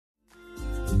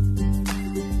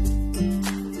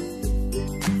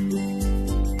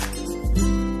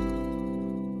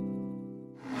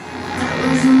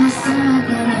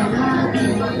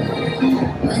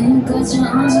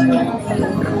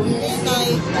night.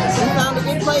 We found a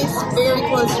good place very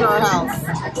close to our house.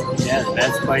 Yeah, the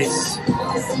best place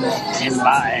in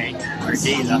Bae or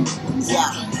Giza.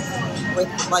 Yeah, with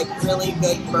like really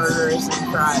good burgers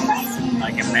and fries.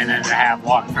 Like a minute and a half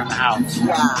walk from the house.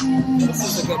 Yeah, this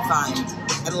is a good find.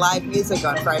 And live music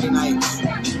on Friday nights.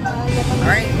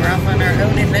 Alright, we're off on our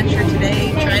own adventure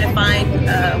today, trying to find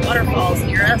waterfalls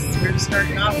near us. We're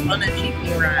starting off on a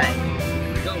jeepney ride.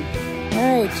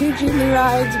 Alright, 2 jeepney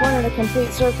rides, one in a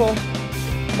complete circle.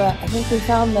 But I think we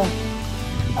found the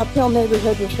uphill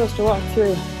neighborhood we're supposed to walk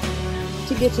through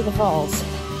to get to the falls.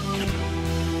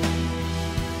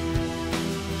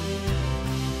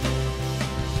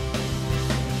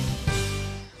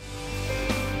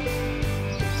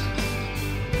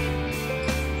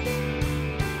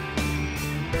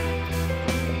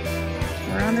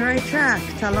 We're on the right track.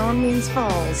 Talon means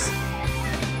falls.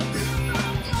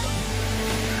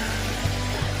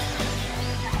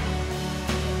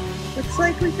 Looks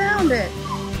like we found it.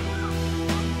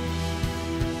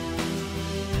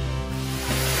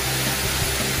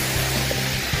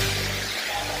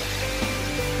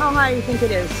 How high do you think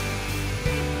it is?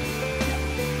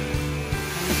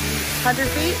 100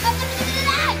 feet?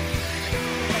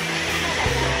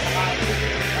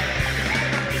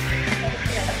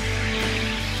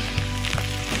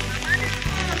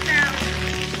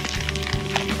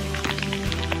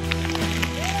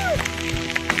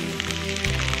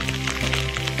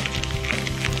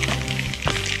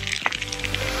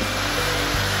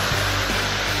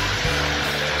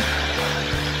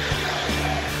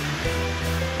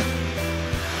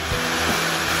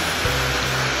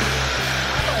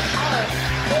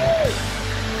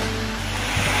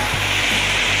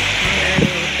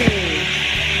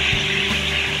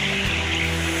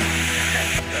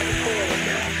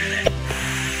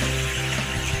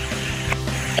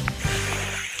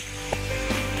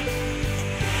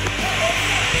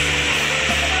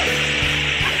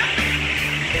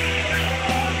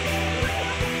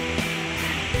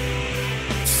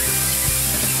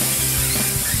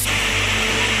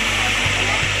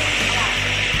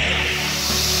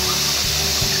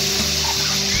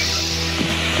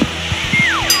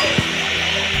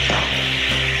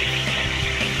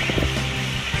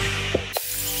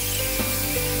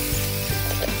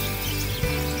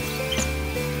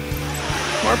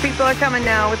 More people are coming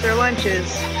now with their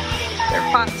lunches. Their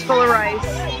pots full of rice.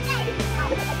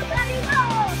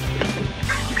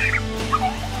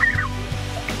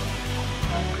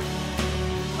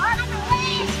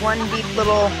 It's one deep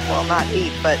little, well not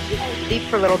deep, but deep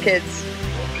for little kids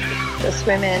to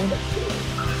swim in.